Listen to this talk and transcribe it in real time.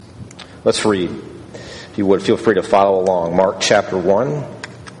Let's read. If you would, feel free to follow along. Mark chapter 1,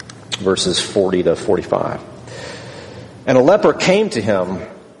 verses 40 to 45. And a leper came to him,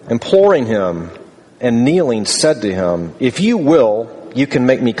 imploring him, and kneeling said to him, "If you will, you can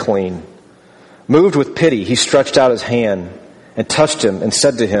make me clean." Moved with pity, he stretched out his hand and touched him and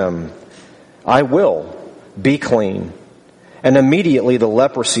said to him, "I will, be clean." And immediately the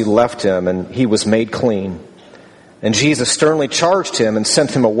leprosy left him and he was made clean. And Jesus sternly charged him and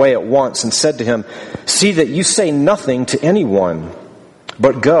sent him away at once and said to him, "See that you say nothing to anyone,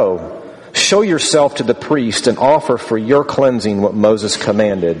 but go, show yourself to the priest and offer for your cleansing what Moses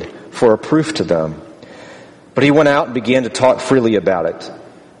commanded for a proof to them." But he went out and began to talk freely about it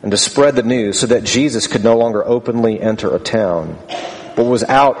and to spread the news so that Jesus could no longer openly enter a town, but was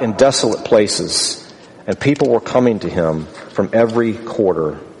out in desolate places, and people were coming to him from every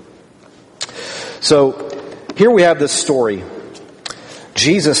quarter. So, here we have this story.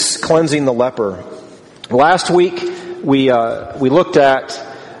 Jesus cleansing the leper. Last week we looked at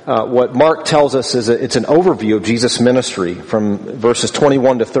what Mark tells us is it's an overview of Jesus' ministry from verses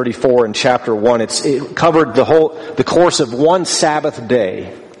 21 to 34 in chapter 1. It covered the course of one Sabbath day.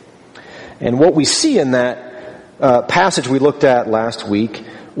 And what we see in that passage we looked at last week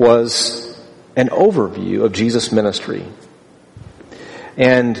was an overview of Jesus' ministry.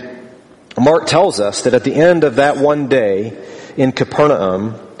 And Mark tells us that at the end of that one day in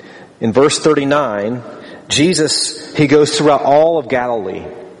Capernaum, in verse 39, Jesus, he goes throughout all of Galilee,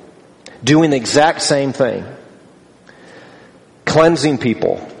 doing the exact same thing. Cleansing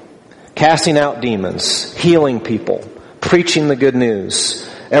people, casting out demons, healing people, preaching the good news.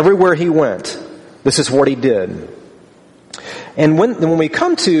 Everywhere he went, this is what he did. And when we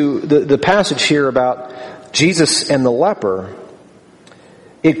come to the passage here about Jesus and the leper,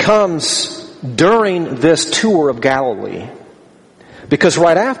 it comes during this tour of Galilee. Because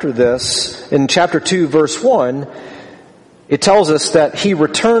right after this, in chapter 2, verse 1, it tells us that he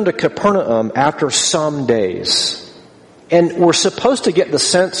returned to Capernaum after some days. And we're supposed to get the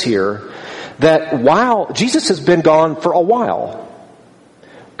sense here that while Jesus has been gone for a while,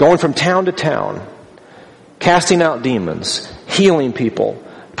 going from town to town, casting out demons, healing people,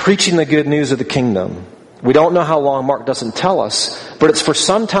 preaching the good news of the kingdom. We don't know how long, Mark doesn't tell us, but it's for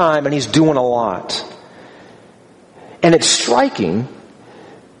some time and he's doing a lot. And it's striking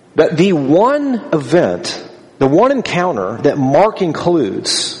that the one event, the one encounter that Mark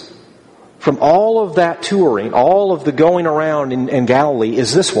includes from all of that touring, all of the going around in Galilee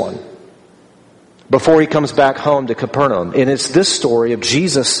is this one. Before he comes back home to Capernaum. And it's this story of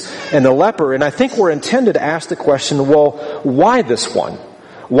Jesus and the leper. And I think we're intended to ask the question, well, why this one?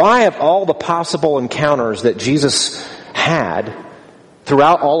 Why of all the possible encounters that Jesus had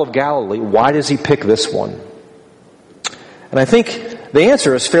throughout all of Galilee, why does he pick this one? And I think the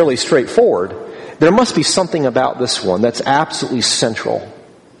answer is fairly straightforward. There must be something about this one that's absolutely central.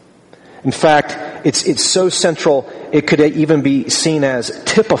 In fact, it's so central, it could even be seen as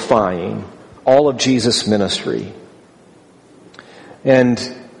typifying all of Jesus' ministry.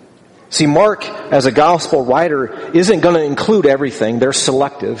 And see, Mark, as a gospel writer, isn't going to include everything. They're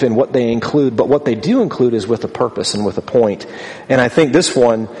selective in what they include, but what they do include is with a purpose and with a point. And I think this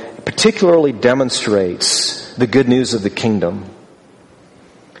one particularly demonstrates the good news of the kingdom.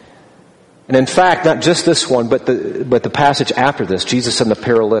 And in fact, not just this one, but the passage after this, Jesus and the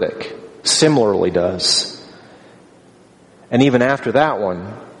paralytic, similarly does. And even after that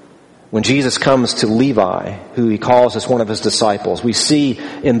one, when Jesus comes to Levi, who he calls as one of his disciples, we see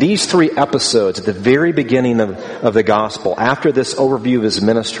in these three episodes at the very beginning of the gospel, after this overview of his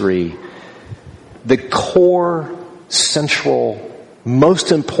ministry, the core, central,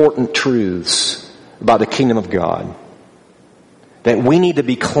 most important truths about the kingdom of God. That we need to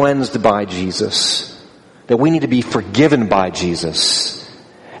be cleansed by Jesus. That we need to be forgiven by Jesus.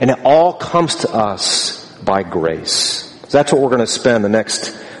 And it all comes to us by grace. So that's what we're going to spend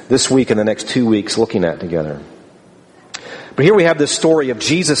this week and the next 2 weeks looking at together. But here we have this story of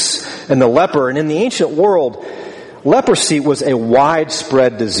Jesus and the leper. And in the ancient world, leprosy was a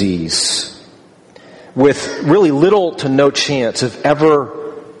widespread disease with really little to no chance of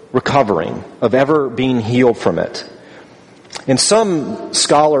ever recovering, of ever being healed from it. And some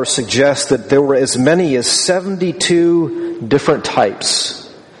scholars suggest that there were as many as 72 different types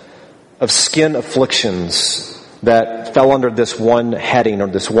of skin afflictions that fell under this one heading or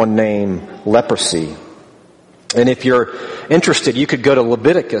this one name, leprosy. And if you're interested, you could go to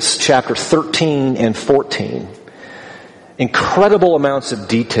Leviticus chapter 13 and 14. Incredible amounts of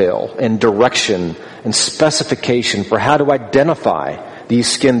detail and direction and specification for how to identify these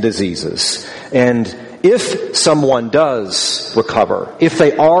skin diseases. And if someone does recover, if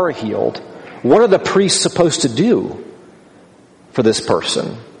they are healed, what are the priests supposed to do for this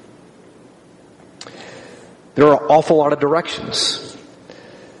person? There are an awful lot of directions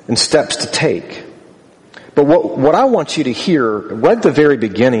and steps to take. But what I want you to hear right at the very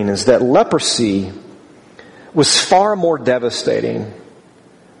beginning is that leprosy was far more devastating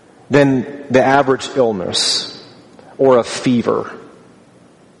than the average illness or a fever.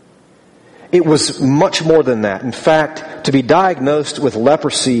 It was much more than that. In fact, to be diagnosed with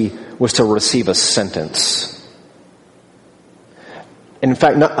leprosy was to receive a sentence. In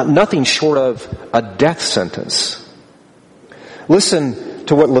fact, nothing short of a death sentence. Listen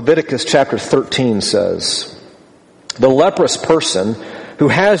to what Leviticus chapter 13 says. The leprous person who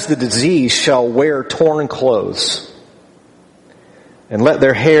has the disease shall wear torn clothes, and let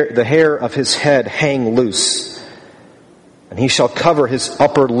the hair of his head hang loose. And he shall cover his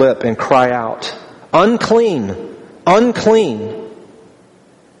upper lip and cry out, unclean, unclean.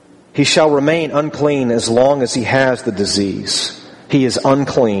 He shall remain unclean as long as he has the disease. He is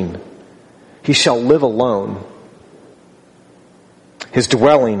unclean. He shall live alone. His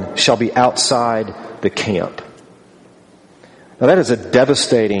dwelling shall be outside the camp. Now that is a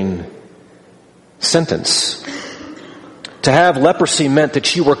devastating sentence. To have leprosy meant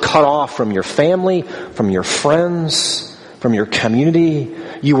that you were cut off from your family, from your friends, from your community.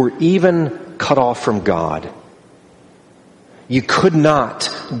 You were even cut off from God. You could not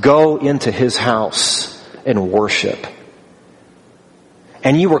go into His house and worship.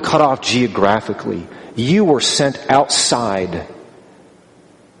 And you were cut off geographically. You were sent outside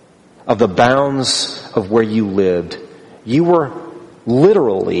of the bounds of where you lived. You were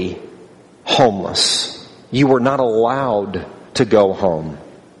literally homeless. You were not allowed to go home.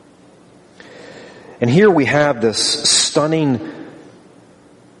 And here we have this stunning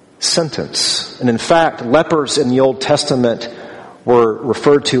sentence. And in fact, lepers in the Old Testament were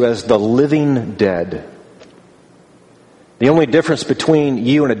referred to as the living dead. The only difference between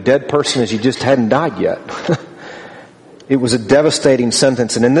you and a dead person is you just hadn't died yet. It was a devastating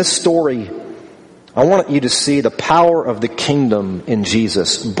sentence. And in this story, I want you to see the power of the kingdom in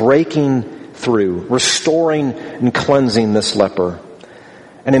Jesus breaking through, restoring and cleansing this leper.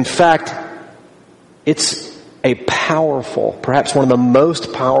 And in fact, it's a powerful, perhaps one of the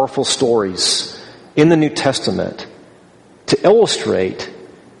most powerful stories in the New Testament to illustrate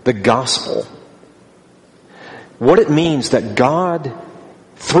the gospel. What it means that God,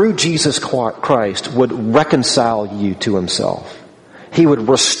 through Jesus Christ, would reconcile you to Himself. He would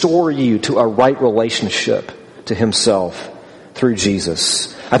restore you to a right relationship to Himself through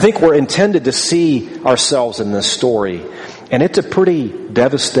Jesus. I think we're intended to see ourselves in this story, and it's a pretty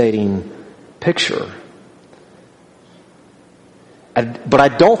devastating picture. But I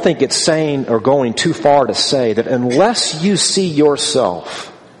don't think it's saying or going too far to say that unless you see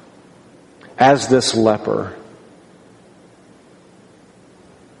yourself as this leper,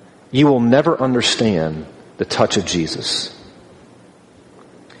 you will never understand the touch of Jesus.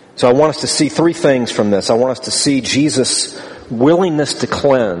 So I want us to see three things from this. I want us to see Jesus' willingness to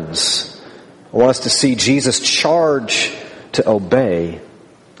cleanse. I want us to see Jesus' charge to obey.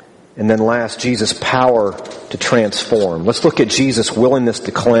 And then last, Jesus' power to transform. Let's look at Jesus' willingness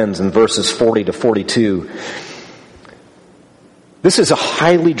to cleanse in verses 40 to 42. This is a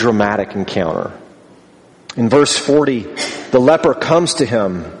highly dramatic encounter. In verse 40, the leper comes to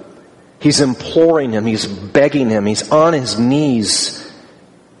Him. He's imploring Him. He's begging Him. He's on his knees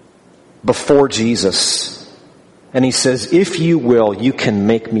before Jesus. And he says, if you will, you can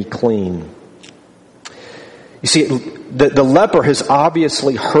make me clean. You see, the leper has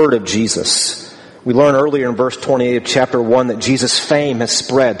obviously heard of Jesus. We learn earlier in verse 28 of chapter 1 that Jesus' fame has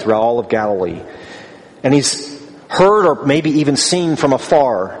spread throughout all of Galilee. And he's heard or maybe even seen from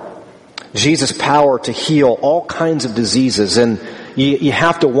afar Jesus' power to heal all kinds of diseases. And you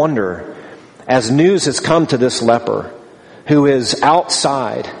have to wonder, as news has come to this leper, who is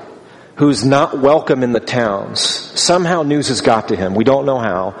outside, who's not welcome in the towns, somehow news has got to him. We don't know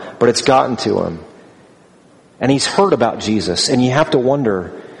how, but it's gotten to him. And he's heard about Jesus. And you have to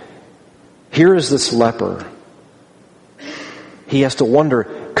wonder, here is this leper. He has to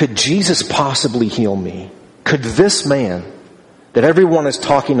wonder, could Jesus possibly heal me? Could this man that everyone is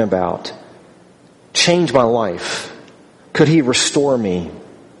talking about change my life? Could he restore me?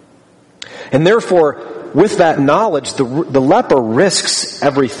 And therefore, with that knowledge, the leper risks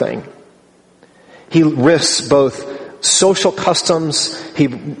everything. He risks both social customs. He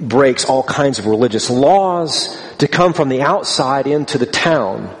breaks all kinds of religious laws to come from the outside into the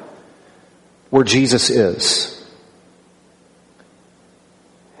town where Jesus is.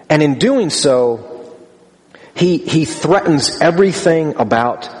 And in doing so, He threatens everything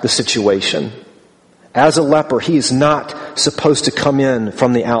about the situation. As a leper, he is not supposed to come in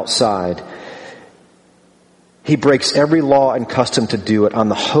from the outside. He breaks every law and custom to do it on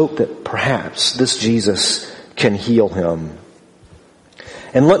the hope that perhaps this Jesus can heal him.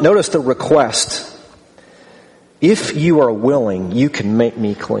 And notice the request. If you are willing, you can make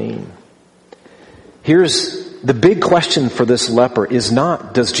me clean. Here's the big question for this leper is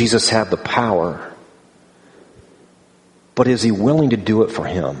not, does Jesus have the power? But is he willing to do it for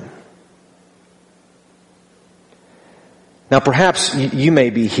him? Now perhaps you may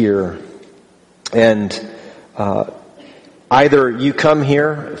be here and either you come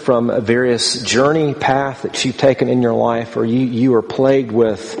here from a various journey path that you've taken in your life, or you are plagued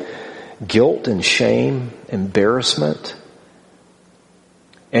with guilt and shame, embarrassment,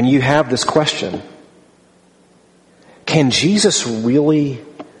 and you have this question: can Jesus really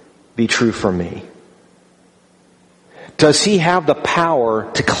be true for me? Does he have the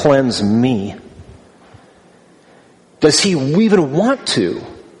power to cleanse me? Does he even want to?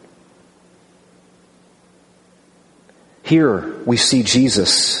 Here we see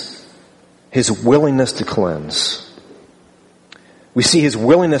Jesus, his willingness to cleanse. We see his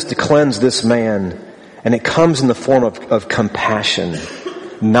willingness to cleanse this man, and it comes in the form of compassion,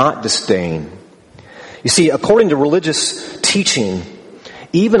 not disdain. You see, according to religious teaching,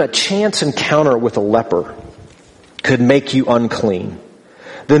 even a chance encounter with a leper could make you unclean.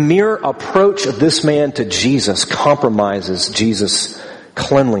 The mere approach of this man to Jesus compromises Jesus'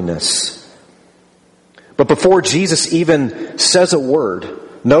 cleanliness. But before Jesus even says a word,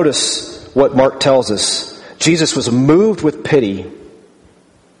 notice what Mark tells us. Jesus was moved with pity,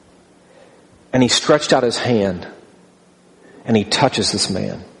 and he stretched out his hand, and he touches this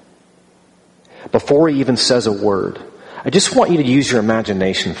man. Before he even says a word, I just want you to use your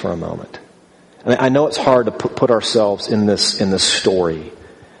imagination for a moment. I know it's hard to put ourselves in this story.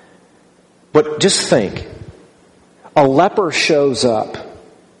 But just think, a leper shows up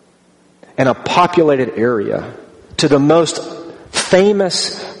in a populated area to the most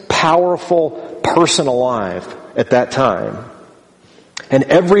famous, powerful person alive at that time. And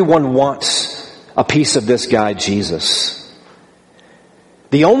everyone wants a piece of this guy, Jesus.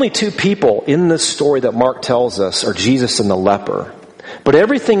 The only two people in this story that Mark tells us are Jesus and the leper. But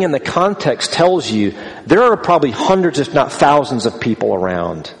everything in the context tells you there are probably hundreds, if not thousands, of people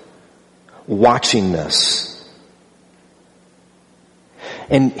around watching this.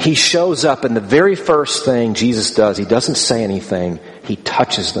 And he shows up, and the very first thing Jesus does, he doesn't say anything. He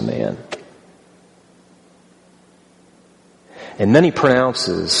touches the man. And then he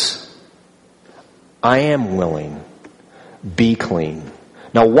pronounces, I am willing, be clean.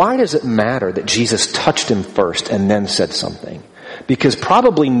 Now, why does it matter that Jesus touched him first and then said something? Because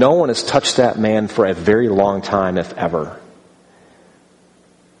probably no one has touched that man for a very long time, if ever.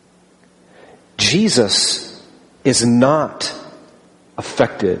 Jesus is not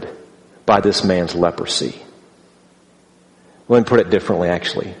affected by this man's leprosy. Let me put it differently,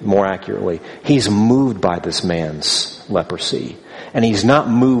 actually, more accurately. He's moved by this man's leprosy. And he's not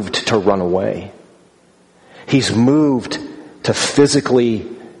moved to run away. He's moved to physically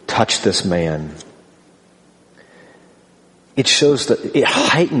touch this man. It shows that it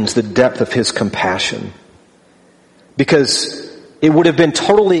heightens the depth of his compassion. Because it would have been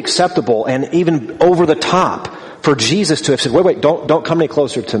totally acceptable and even over the top for Jesus to have said, wait, don't come any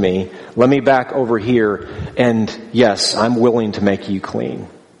closer to me. Let me back over here. And yes, I'm willing to make you clean.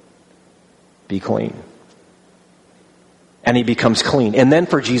 Be clean. And he becomes clean. And then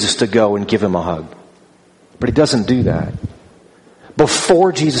for Jesus to go and give him a hug. But he doesn't do that.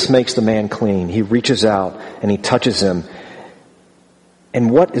 Before Jesus makes the man clean, he reaches out and he touches him. And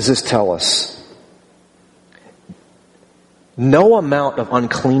what does this tell us? No amount of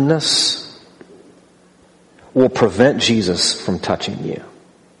uncleanness will prevent Jesus from touching you.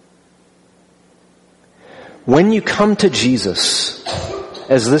 When you come to Jesus,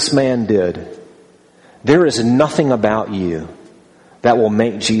 as this man did, there is nothing about you that will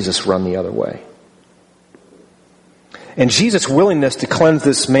make Jesus run the other way. And Jesus' willingness to cleanse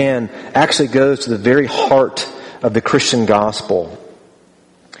this man actually goes to the very heart of the Christian gospel.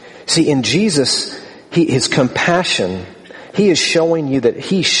 See, in Jesus, his compassion, he is showing you that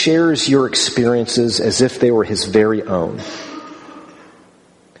he shares your experiences as if they were his very own.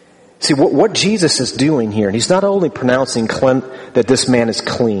 See, what Jesus is doing here, and he's not only pronouncing that this man is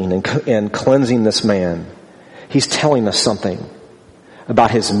clean and cleansing this man, he's telling us something about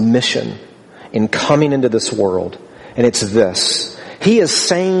his mission in coming into this world. And it's this. He is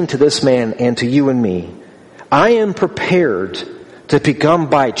saying to this man and to you and me, I am prepared to become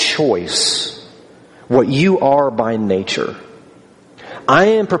by choice what you are by nature. I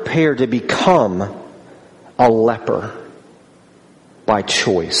am prepared to become a leper by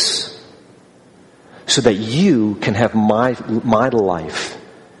choice so that you can have my life,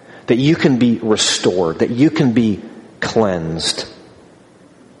 that you can be restored, that you can be cleansed.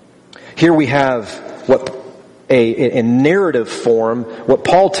 Here we have what in narrative form, what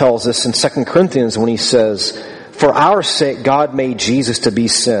Paul tells us in 2 Corinthians when he says, "For our sake God made Jesus to be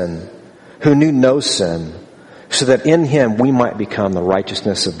sin, who knew no sin, so that in him we might become the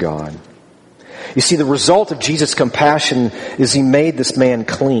righteousness of God." You see, the result of Jesus' compassion is he made this man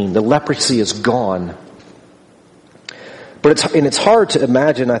clean. The leprosy is gone. But it's hard to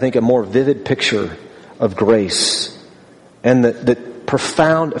imagine, I think, a more vivid picture of grace and the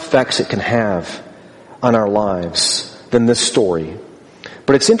profound effects it can have on our lives than this story.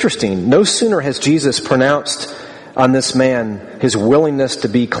 But it's interesting. No sooner has Jesus pronounced on this man his willingness to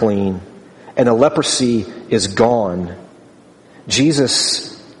be clean and the leprosy is gone,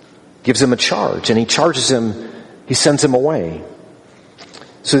 Jesus gives him a charge, and he charges him, he sends him away.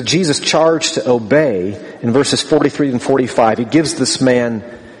 So Jesus charged to obey in verses 43 and 45. He gives this man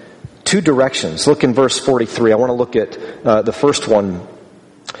two directions. Look in verse 43. I want to look at the first one,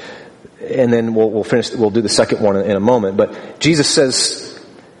 and then we'll finish. We'll do the second one in a moment. But Jesus says,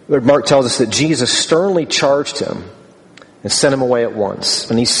 Mark tells us that Jesus sternly charged him and sent him away at once.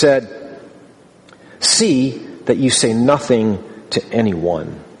 And he said, "See that you say nothing to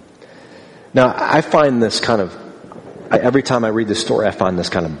anyone." Now, I find this every time I read this story, I find this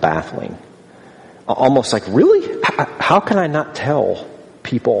kind of baffling. Almost like, really? How can I not tell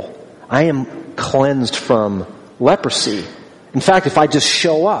people I am cleansed from leprosy? In fact, if I just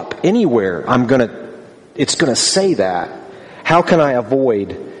show up anywhere, it's gonna say that. How can I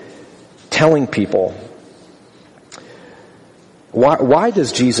avoid telling people? Why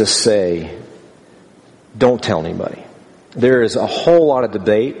does Jesus say, don't tell anybody? There is a whole lot of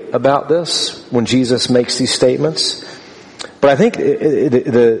debate about this when Jesus makes these statements. But I think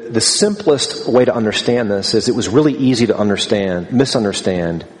the simplest way to understand this is it was really easy to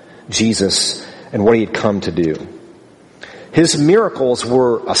misunderstand Jesus and what he had come to do. His miracles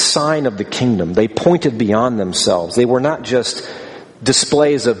were a sign of the kingdom. They pointed beyond themselves. They were not just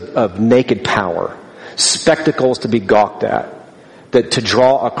displays of naked power, spectacles to be gawked at, that to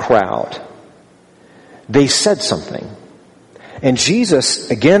draw a crowd. They said something. And Jesus,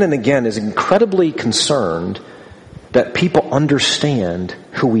 again and again, is incredibly concerned that people understand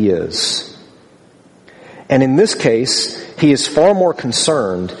who he is. And in this case, he is far more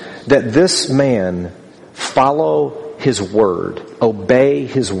concerned that this man follow his word, obey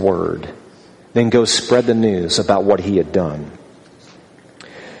his word, than go spread the news about what he had done.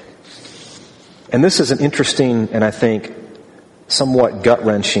 And this is an interesting and I think somewhat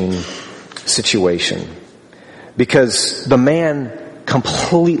gut-wrenching situation. Because the man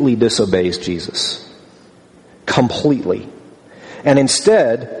completely disobeys Jesus. Completely. And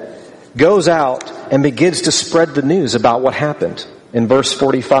instead goes out and begins to spread the news about what happened. In verse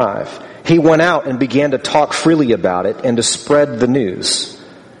 45, he went out and began to talk freely about it and to spread the news.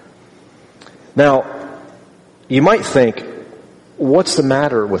 Now, you might think, what's the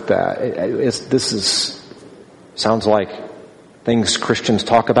matter with that? Sounds like things Christians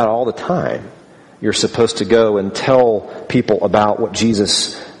talk about all the time. You're supposed to go and tell people about what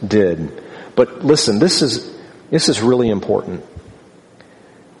Jesus did. But listen, this is really important.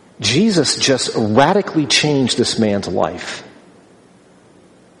 Jesus just radically changed this man's life.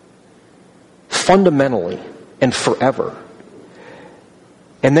 Fundamentally and forever.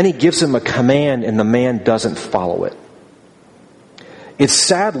 And then he gives him a command and the man doesn't follow it. It's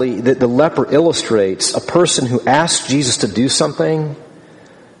sadly that the leper illustrates a person who asks Jesus to do something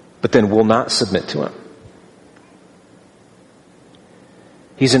but then will not submit to him.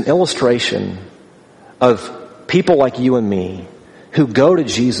 He's an illustration of people like you and me who go to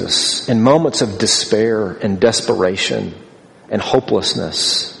Jesus in moments of despair and desperation and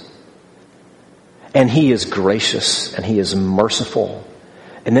hopelessness. And he is gracious and he is merciful.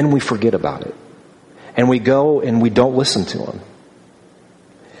 And then we forget about it. And we go and we don't listen to him.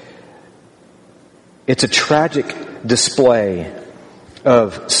 It's a tragic display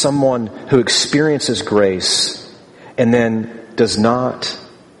of someone who experiences grace and then does not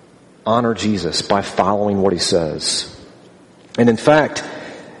honor Jesus by following what he says. And in fact,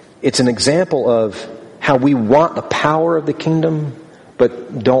 it's an example of how we want the power of the kingdom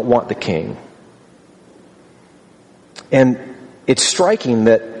but don't want the king. And it's striking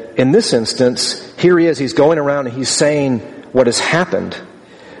that in this instance, here he is, he's going around and he's saying what has happened.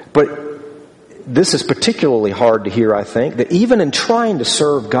 But this is particularly hard to hear, I think, that even in trying to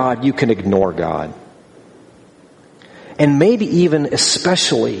serve God, you can ignore God. and maybe even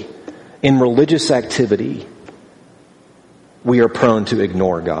especially in religious activity, we are prone to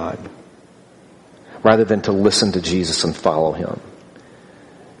ignore God rather than to listen to Jesus and follow him.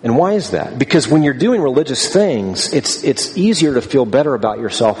 And why is that? Because when you're doing religious things, it's easier to feel better about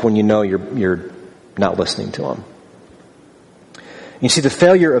yourself when you know you're not listening to him. You see, the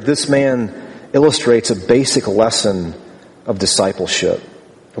failure of this man illustrates a basic lesson of discipleship,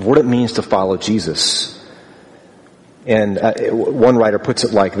 of what it means to follow Jesus. And one writer puts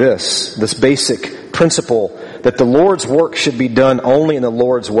it like this basic principle that the Lord's work should be done only in the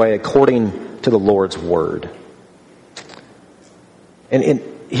Lord's way according to the Lord's word. And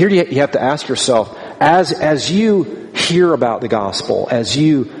here you have to ask yourself, as you hear about the gospel, as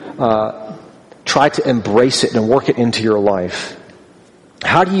you try to embrace it and work it into your life,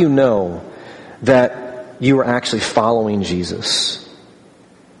 how do you know that you are actually following Jesus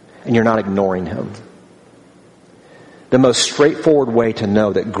and you're not ignoring him? The most straightforward way to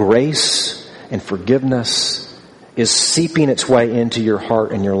know that grace and forgiveness is seeping its way into your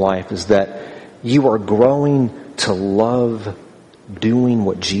heart and your life is that you are growing to love doing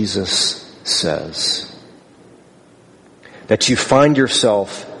what Jesus says. That you find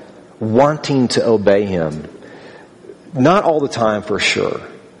yourself wanting to obey him. Not all the time for sure,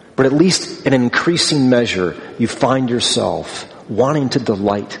 but at least in an increasing measure, you find yourself wanting to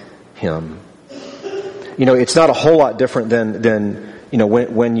delight him. You know, it's not a whole lot different than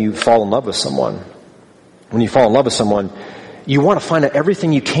when you fall in love with someone. When you fall in love with someone, you want to find out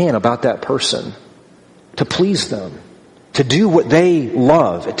everything you can about that person to please them, to do what they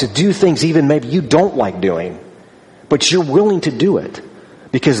love, to do things even maybe you don't like doing, but you're willing to do it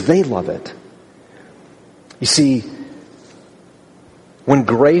because they love it. You see, when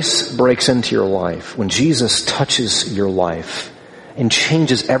grace breaks into your life, when Jesus touches your life and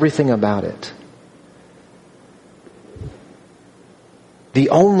changes everything about it,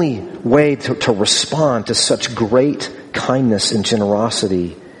 the only way to respond to such great kindness and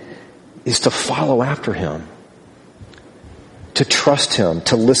generosity is to follow after him, to trust him,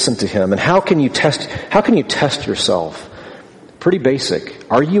 to listen to him. And how can you test yourself? Pretty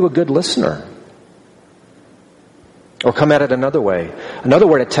basic. Are you a good listener? Or come at it another way. Another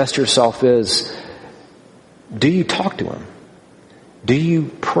way to test yourself is, do you talk to him? Do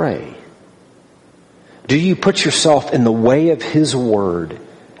you pray? Do you put yourself in the way of his word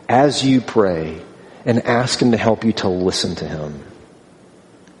as you pray and ask him to help you to listen to him?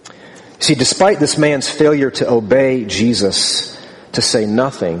 See, despite this man's failure to obey Jesus, to say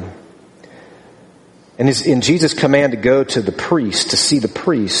nothing, and in Jesus' command to go to the priest, to see the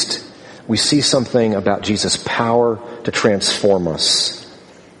priest, we see something about Jesus' power to transform us.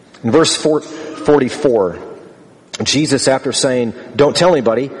 In verse 44, Jesus, after saying, "Don't tell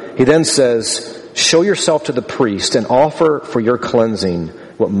anybody," he then says, "Show yourself to the priest and offer for your cleansing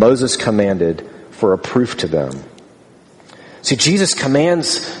what Moses commanded for a proof to them." See, Jesus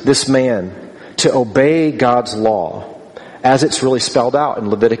commands this man to obey God's law as it's really spelled out in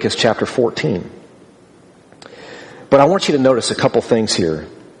Leviticus chapter 14. But I want you to notice a couple things here.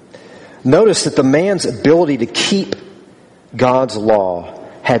 Notice that the man's ability to keep God's law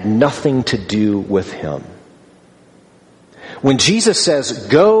had nothing to do with him. When Jesus says,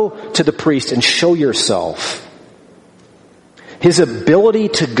 "Go to the priest and show yourself," his ability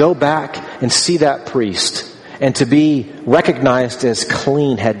to go back and see that priest and to be recognized as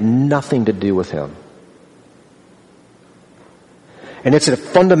clean had nothing to do with him. And it's a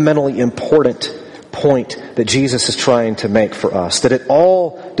fundamentally important point that Jesus is trying to make for us, that it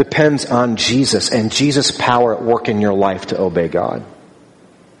all depends on Jesus and Jesus' power at work in your life to obey God.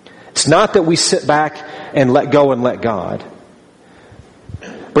 It's not that we sit back and let go and let God,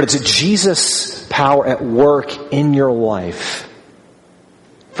 but it's Jesus' power at work in your life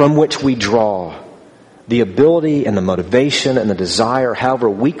from which we draw the ability and the motivation and the desire, however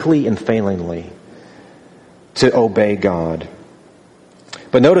weakly and failingly, to obey God.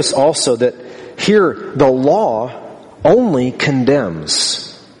 But notice also that here the law only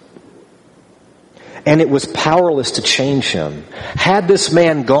condemns. And it was powerless to change him. Had this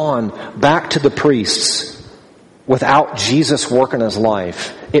man gone back to the priests without Jesus' work in his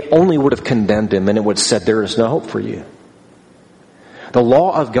life, it only would have condemned him and it would have said, "There is no hope for you." The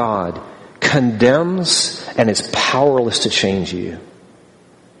law of God condemns and is powerless to change you.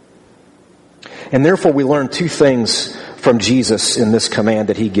 And therefore we learn two things from Jesus in this command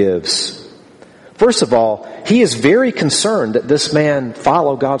that he gives. First of all, he is very concerned that this man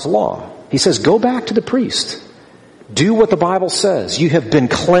follow God's law. He says, "Go back to the priest. Do what the Bible says. You have been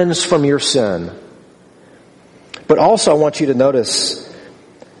cleansed from your sin." But also I want you to notice,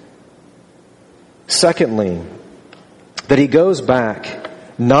 secondly, that he goes back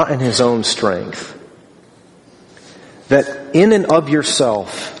not in his own strength. That in and of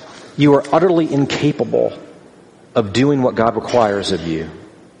yourself, you are utterly incapable of doing what God requires of you.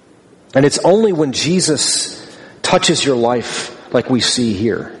 And it's only when Jesus touches your life like we see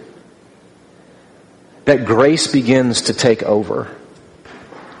here that grace begins to take over.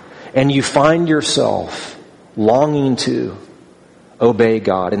 And you find yourself longing to obey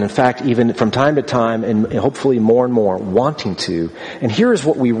God. And in fact, even from time to time, and hopefully more and more, wanting to. And here is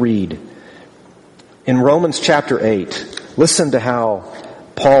what we read. In Romans chapter 8, listen to how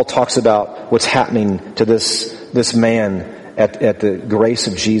Paul talks about what's happening to this man at the grace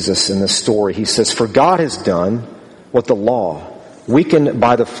of Jesus in this story. He says, "For God has done what the law, weakened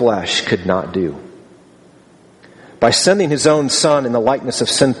by the flesh, could not do. By sending his own Son in the likeness of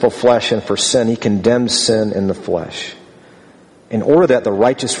sinful flesh, and for sin, he condemned sin in the flesh, in order that the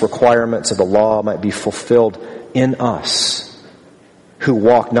righteous requirements of the law might be fulfilled in us, who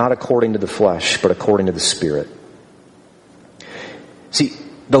walk not according to the flesh, but according to the Spirit." See,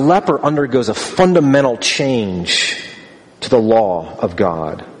 the leper undergoes a fundamental change to the law of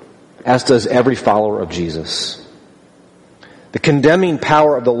God, as does every follower of Jesus. The condemning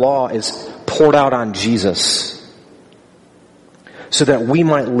power of the law is poured out on Jesus so that we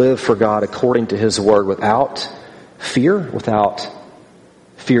might live for God according to His Word without fear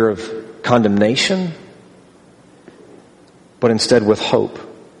of condemnation, but instead with hope.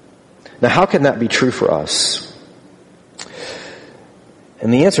 Now, how can that be true for us?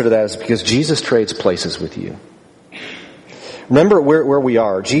 And the answer to that is because Jesus trades places with you. Remember where we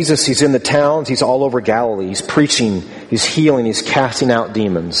are. Jesus, He's in the towns. He's all over Galilee. He's preaching. He's healing. He's casting out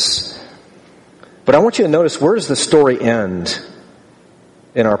demons. But I want you to notice, where does the story end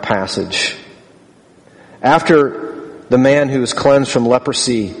in our passage? After the man who is cleansed from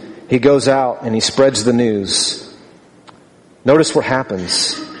leprosy, he goes out and he spreads the news. Notice what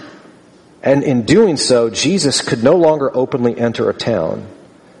happens. And in doing so, Jesus could no longer openly enter a town,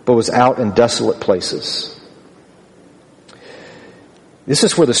 but was out in desolate places. This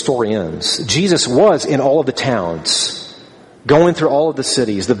is where the story ends. Jesus was in all of the towns, going through all of the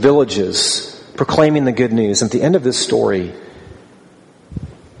cities, the villages, proclaiming the good news. And at the end of this story,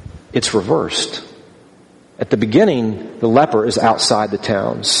 it's reversed. At the beginning, the leper is outside the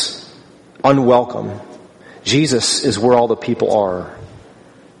towns, unwelcome. Jesus is where all the people are.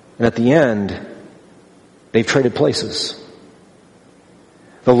 And at the end, they've traded places.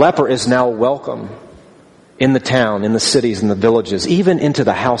 The leper is now welcome in the town, in the cities, in the villages, even into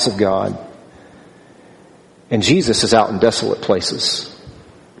the house of God. And Jesus is out in desolate places.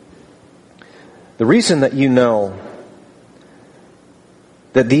 The reason that you know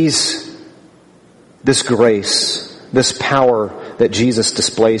that this grace, this power that Jesus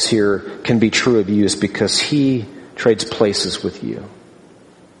displays here can be true of you is because He trades places with you.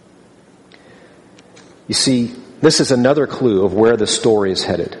 You see, this is another clue of where the story is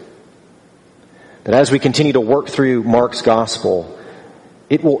headed. That as we continue to work through Mark's gospel,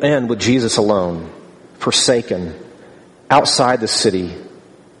 it will end with Jesus alone, forsaken, outside the city,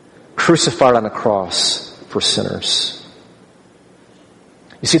 crucified on a cross for sinners.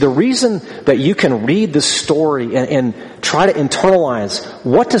 You see, the reason that you can read this story and try to internalize,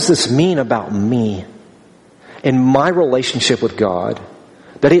 what does this mean about me and my relationship with God,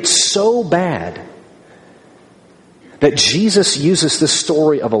 that it's so bad that Jesus uses this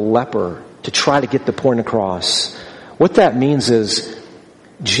story of a leper to try to get the point across. What that means is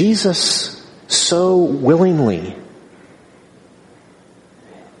Jesus so willingly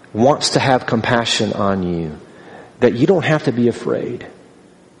wants to have compassion on you that you don't have to be afraid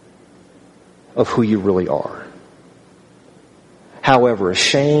of who you really are. However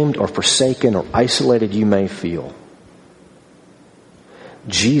ashamed or forsaken or isolated you may feel,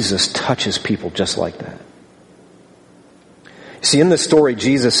 Jesus touches people just like that. See, in this story,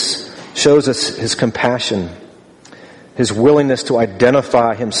 Jesus shows us His compassion, His willingness to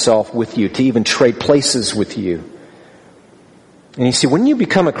identify Himself with you, to even trade places with you. And you see, when you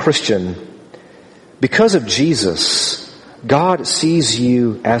become a Christian, because of Jesus, God sees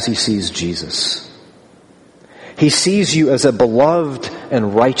you as He sees Jesus. He sees you as a beloved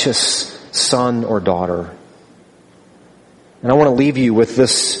and righteous son or daughter. And I want to leave you with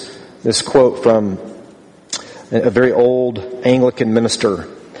this quote from a very old Anglican minister.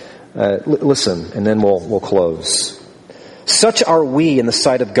 Listen, and then we'll close. "Such are we in the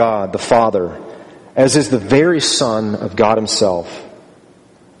sight of God, the Father, as is the very Son of God Himself.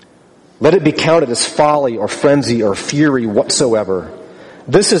 Let it be counted as folly or frenzy or fury whatsoever.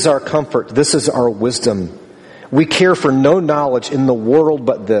 This is our comfort. This is our wisdom. We care for no knowledge in the world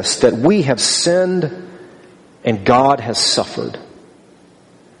but this, that we have sinned and God has suffered.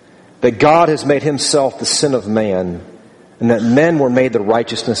 That God has made himself the sin of man, and that men were made the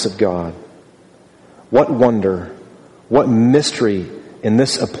righteousness of God. What wonder, what mystery in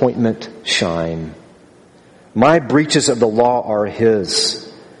this appointment shine. My breaches of the law are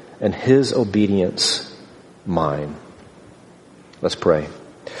his, and his obedience mine. Let's pray.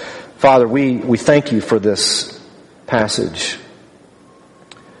 Father, we thank you for this passage.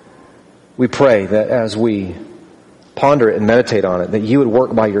 We pray that as we ponder it and meditate on it, that you would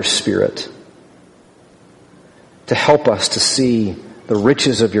work by your Spirit to help us to see the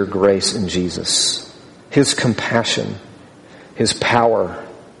riches of your grace in Jesus, his compassion, his power,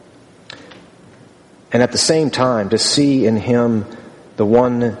 and at the same time to see in him the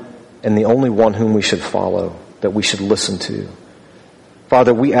one and the only one whom we should follow, that we should listen to.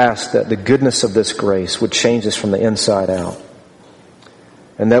 Father, we ask that the goodness of this grace would change us from the inside out.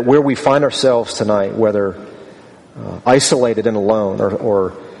 And that where we find ourselves tonight, whether isolated and alone,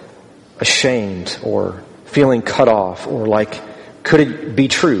 or ashamed, or feeling cut off, or like, could it be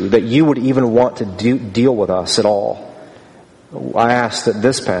true that you would even want to deal with us at all? I ask that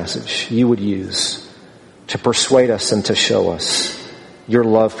this passage you would use to persuade us and to show us your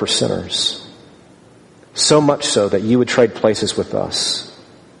love for sinners. So much so that you would trade places with us,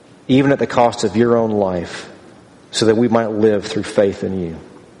 even at the cost of your own life, so that we might live through faith in you.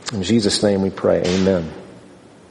 In Jesus' name we pray, amen.